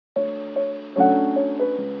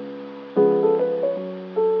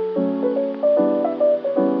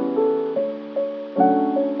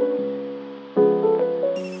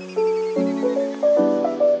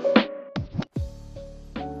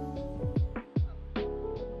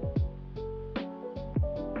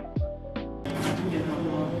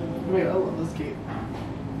Wait, I love this cape.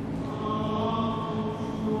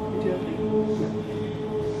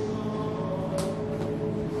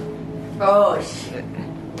 Oh shit.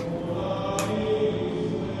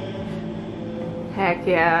 Heck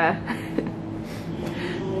yeah.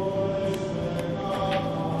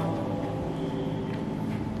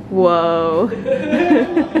 Whoa.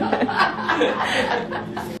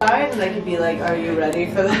 And I could be like, are you ready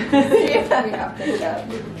for this? Yeah, we have to go.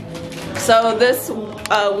 So this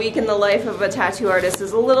week in the life of a tattoo artist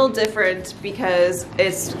is a little different because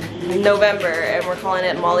it's November and we're calling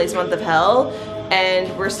it Molly's Month of Hell,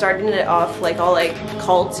 and we're starting it off like all like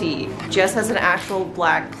culty. Jess has an actual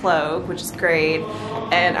black cloak, which is great,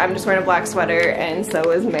 and I'm just wearing a black sweater, and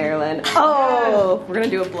so is Marilyn. Oh, we're gonna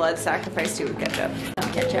do a blood sacrifice too with ketchup.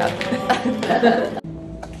 Ketchup.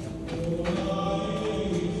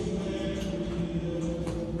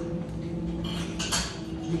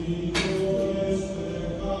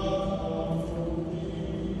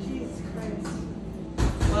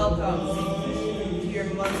 Welcome to your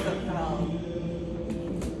month of hell.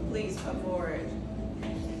 Please come forward.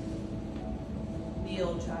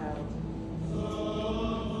 Kneel, child.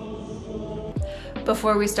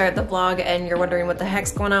 Before we start the vlog and you're wondering what the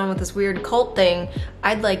heck's going on with this weird cult thing,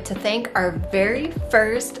 I'd like to thank our very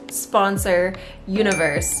first sponsor,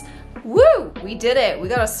 Universe. Woo! We did it! We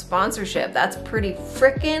got a sponsorship. That's pretty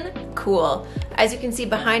freaking cool. As you can see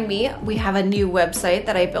behind me, we have a new website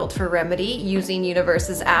that I built for Remedy using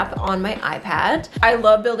Universe's app on my iPad. I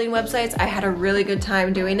love building websites. I had a really good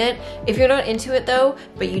time doing it. If you're not into it though,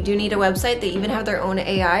 but you do need a website, they even have their own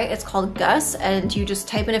AI. It's called Gus, and you just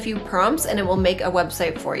type in a few prompts and it will make a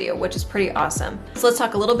website for you, which is pretty awesome. So let's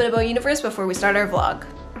talk a little bit about Universe before we start our vlog.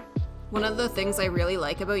 One of the things I really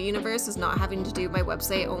like about Universe is not having to do my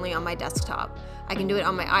website only on my desktop. I can do it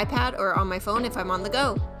on my iPad or on my phone if I'm on the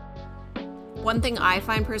go. One thing I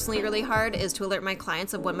find personally really hard is to alert my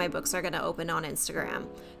clients of when my books are going to open on Instagram.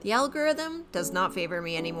 The algorithm does not favor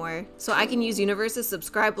me anymore, so I can use Universe's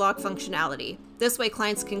subscribe block functionality. This way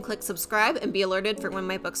clients can click subscribe and be alerted for when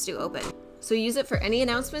my books do open. So use it for any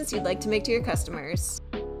announcements you'd like to make to your customers.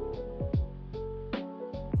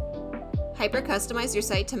 Hyper-customize your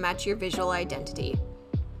site to match your visual identity.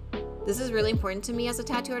 This is really important to me as a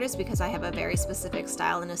tattoo artist because I have a very specific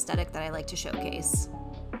style and aesthetic that I like to showcase.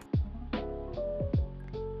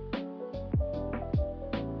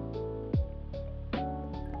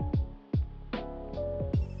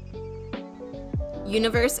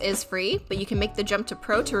 Universe is free, but you can make the jump to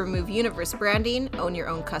Pro to remove Universe branding, own your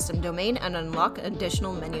own custom domain, and unlock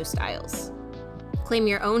additional menu styles. Claim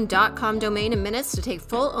your own .com domain in minutes to take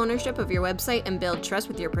full ownership of your website and build trust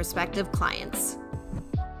with your prospective clients.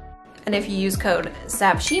 And if you use code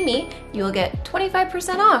SABSHIMI, you will get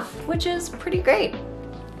 25% off, which is pretty great.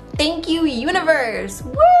 Thank you, Universe!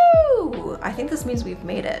 Woo! I think this means we've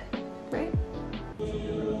made it, right?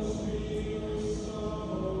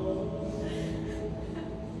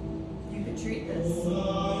 You could treat this as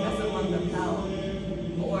a month of hell,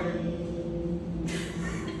 or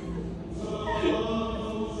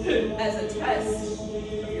as a test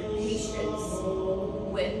of your patience,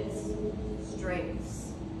 wits,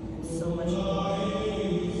 strengths, and so much more.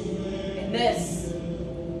 And this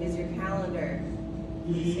is your calendar.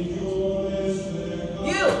 You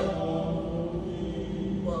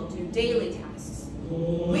will do daily tasks,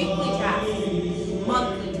 weekly tasks,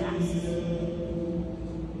 monthly tasks.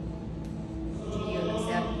 Do you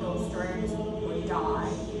accept those terms or die?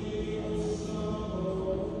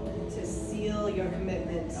 To seal your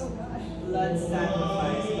commitment, blood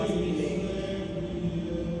sacrifice must be made.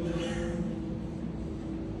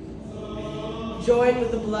 Join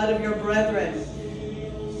with the blood of your brethren.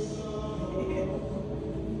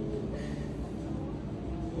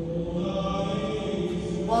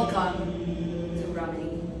 Welcome to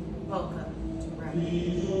Remedy. Welcome to Remedy.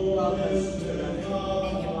 Welcome to Remedy.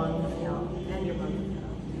 And your month of hell. And your month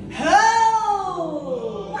of hell. Hell!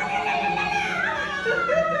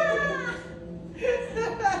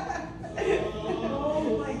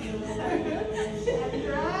 Oh my god. I'm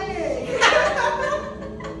crying.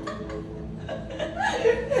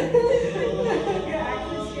 You're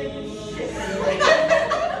actually scared the shit out of me.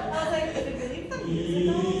 I was like, did it really put music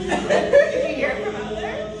on? Did you hear it from out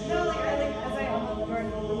there? No, like as I opened the door and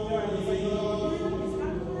opened the door, I was like, oh,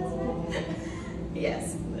 yes,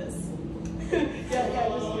 this. Yeah,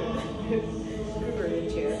 just do it.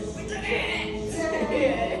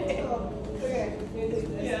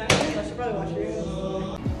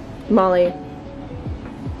 Molly,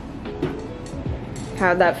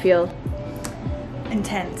 how'd that feel?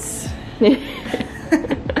 Intense.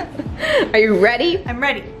 Are you ready? I'm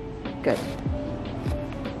ready. Good.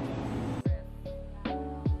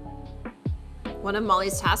 One of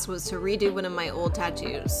Molly's tasks was to redo one of my old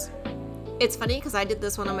tattoos. It's funny because I did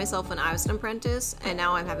this one on myself when I was an apprentice, and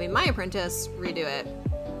now I'm having my apprentice redo it.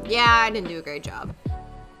 Yeah, I didn't do a great job.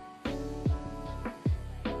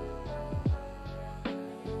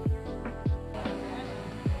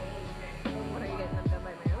 What are you getting done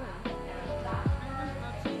by Maryland?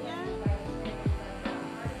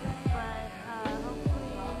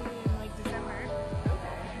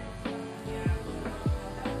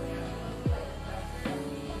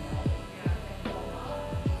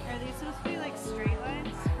 Are these supposed to be like straight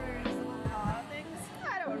lines for these little claw things?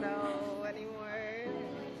 I don't know anymore.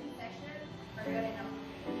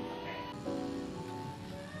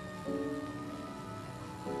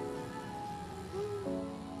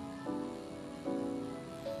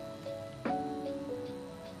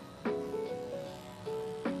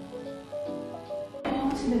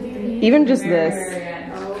 Even just this.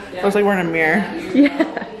 Looks like we're in a mirror.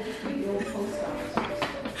 Yeah.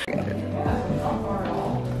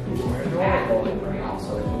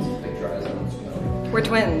 We're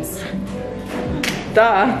twins.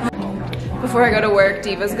 Duh. Before I go to work,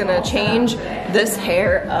 Diva's gonna change this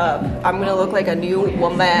hair up. I'm gonna look like a new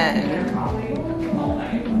woman.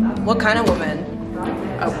 What kind of woman?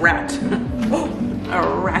 A rat. A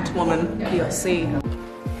rat woman. You'll see.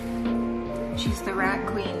 She's the rat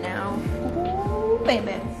queen now. Ooh,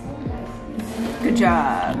 baby. Good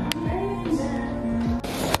job.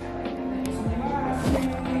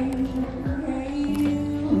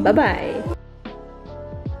 Bye-bye.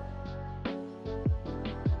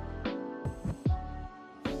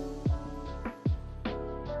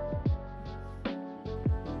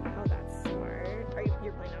 Oh, that's smart.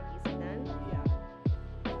 You're playing on PC then? Yeah.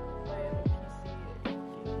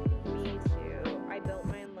 Me too. I built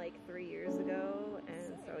mine like 3 years ago, and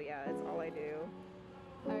so yeah, it's all I do.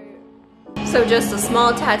 So just a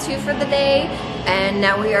small tattoo for the day, and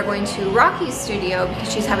now we are going to Rocky's studio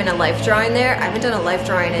because she's having a life drawing there. I haven't done a life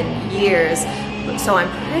drawing in years, so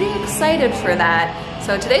I'm pretty excited for that.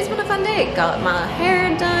 So today's been a fun day. Got my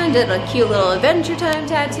hair done, did a cute little Adventure Time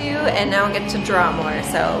tattoo, and now I get to draw more.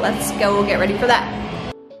 So let's go get ready for that.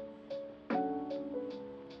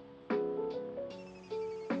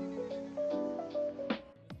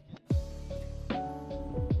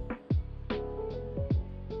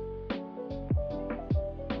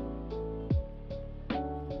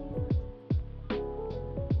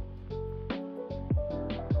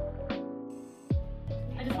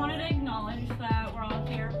 I just wanted to acknowledge that we're all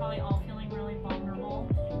here, probably all feeling really vulnerable,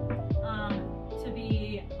 to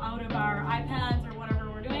be out of our iPads or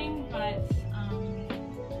whatever we're doing, but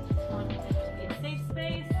just want it to be a safe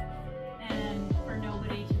space and for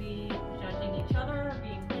nobody to be judging each other,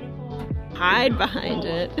 being critical. Hide behind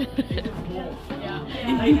it.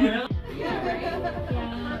 Yeah.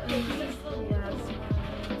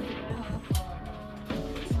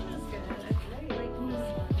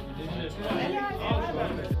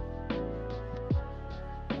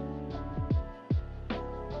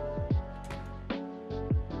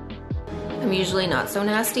 I'm usually not so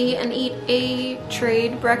nasty and eat a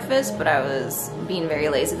trade breakfast, but I was being very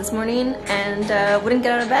lazy this morning and wouldn't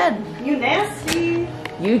get out of bed. You nasty.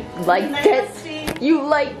 You liked Nasty. it. You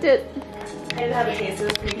liked it. I did have a taste. It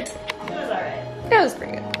was pretty good. It was alright. It was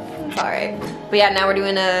pretty good. It's alright. But yeah, now we're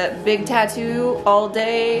doing a big tattoo all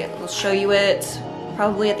day. We'll show you it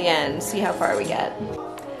probably at the end, see how far we get.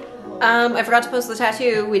 I forgot to post the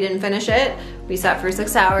tattoo. We didn't finish it. We sat for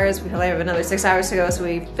 6 hours. We probably have another 6 hours to go, so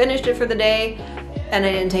we finished it for the day, and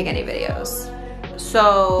I didn't take any videos.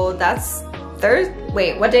 So that's Thursday.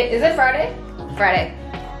 Wait, what day? Is it Friday? Friday.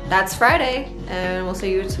 That's Friday, and we'll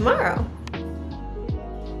see you tomorrow.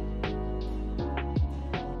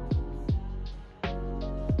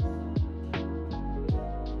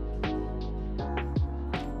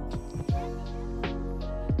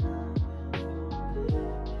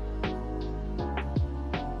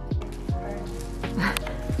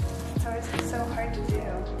 It's always so hard to do.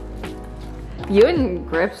 You and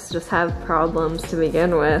Grips just have problems to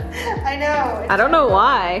begin with. I know. I don't know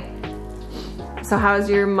why. So how's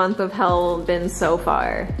your month of hell been so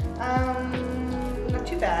far? Not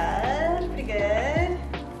too bad. Pretty good.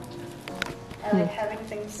 I like having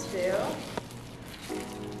things to do.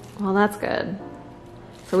 Well, that's good.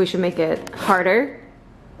 So we should make it harder?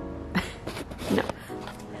 No.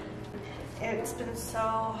 It's been so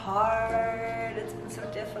hard. It's been so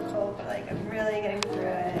difficult, but like I'm really getting through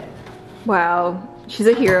it. Wow. She's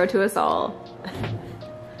a hero to us all.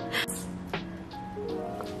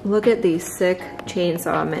 Look at these sick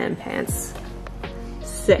chainsaw man pants.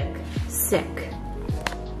 Sick, sick.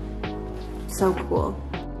 So cool.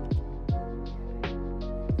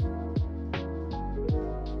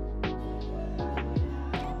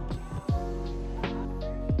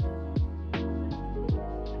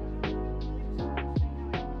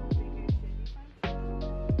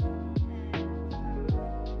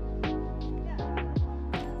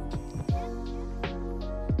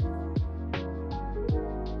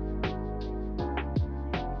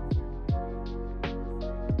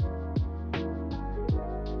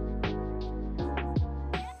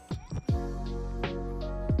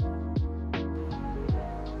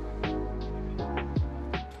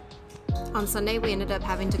 On Sunday, we ended up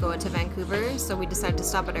having to go out to Vancouver, so we decided to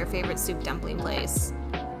stop at our favorite soup dumpling place.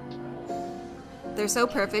 They're so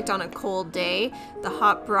perfect on a cold day. The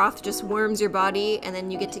hot broth just warms your body, and then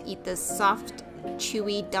you get to eat this soft,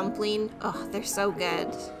 chewy dumpling. Oh, they're so good.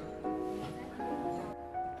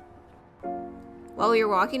 While we were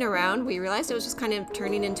walking around, we realized it was just kind of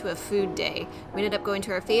turning into a food day. We ended up going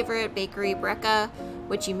to our favorite bakery, Brecca,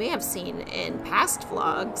 which you may have seen in past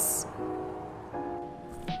vlogs.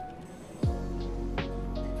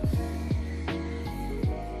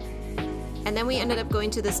 And then we ended up going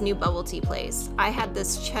to this new bubble tea place. I had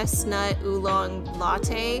this chestnut oolong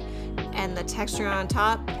latte, and the texture on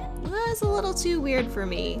top was a little too weird for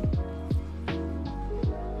me.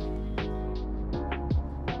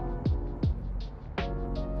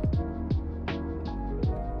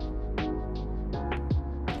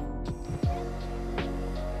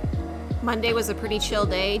 Monday was a pretty chill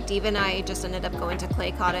day. Diva and I just ended up going to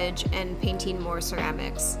Clay Cottage and painting more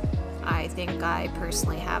ceramics. I think I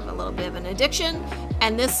personally have a little bit of an addiction,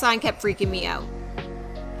 and this sign kept freaking me out.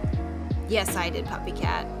 Yes, I did, puppy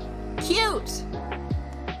cat. Cute!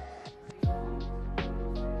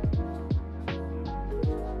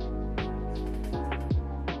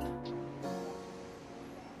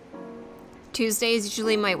 Tuesday is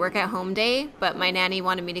usually my work at home day, but my nanny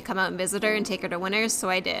wanted me to come out and visit her and take her to Winners, so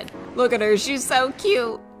I did. Look at her, she's so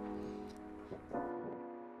cute!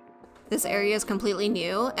 This area is completely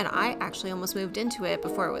new, and I actually almost moved into it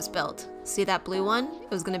before it was built. See that blue one?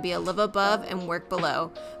 It was going to be a live above and work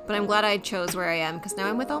below, but I'm glad I chose where I am because now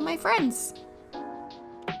I'm with all my friends.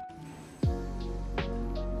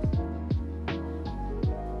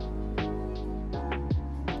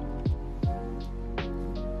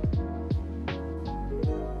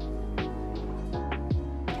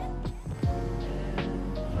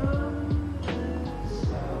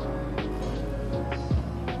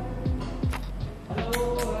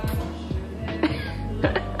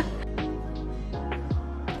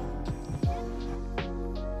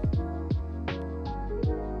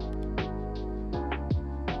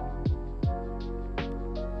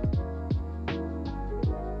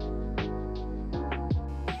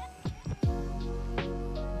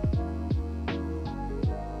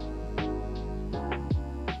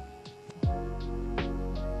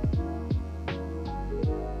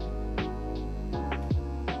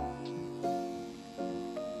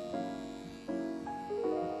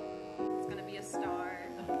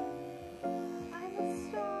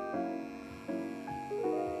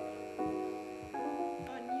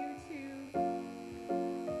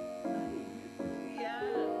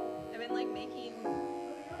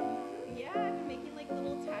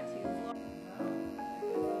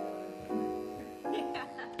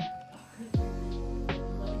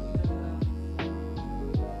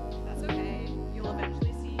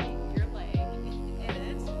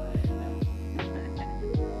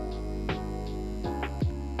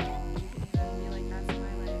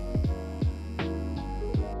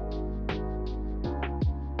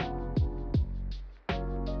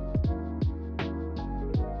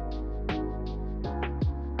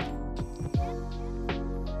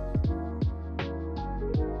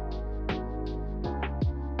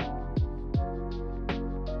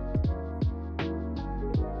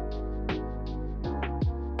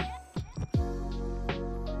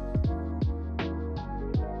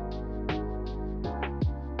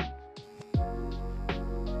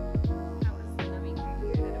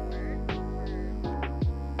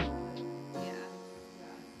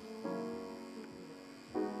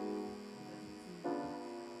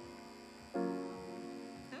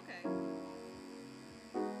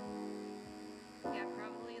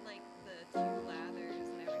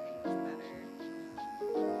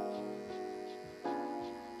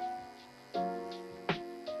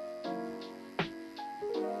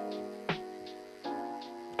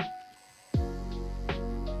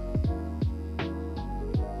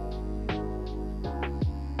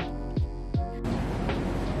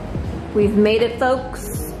 We've made it,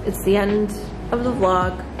 folks. It's the end of the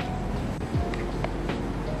vlog.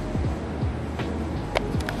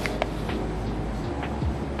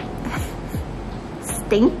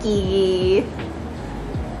 Stinky.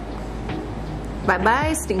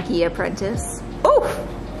 Bye-bye, stinky apprentice. Oh,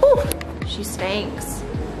 she stinks.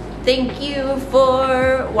 Thank you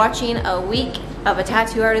for watching a week of a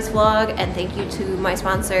tattoo artist vlog, and thank you to my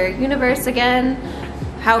sponsor, Universe, again.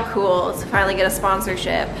 How cool to finally get a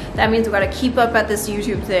sponsorship. That means we gotta keep up at this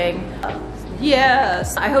YouTube thing.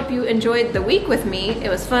 Yes. I hope you enjoyed the week with me. It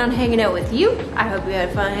was fun hanging out with you. I hope you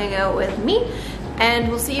had fun hanging out with me. And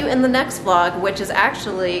we'll see you in the next vlog, which is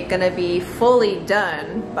actually gonna be fully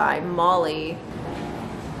done by Molly.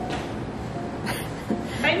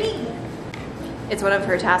 By me. It's one of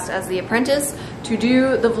her tasks as the apprentice to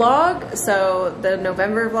do the vlog, so the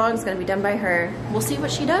November vlog is gonna be done by her. We'll see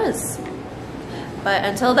what she does. But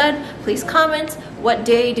until then, please comment what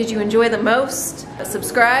day did you enjoy the most,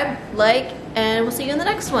 subscribe, like, and we'll see you in the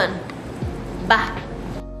next one. Bye.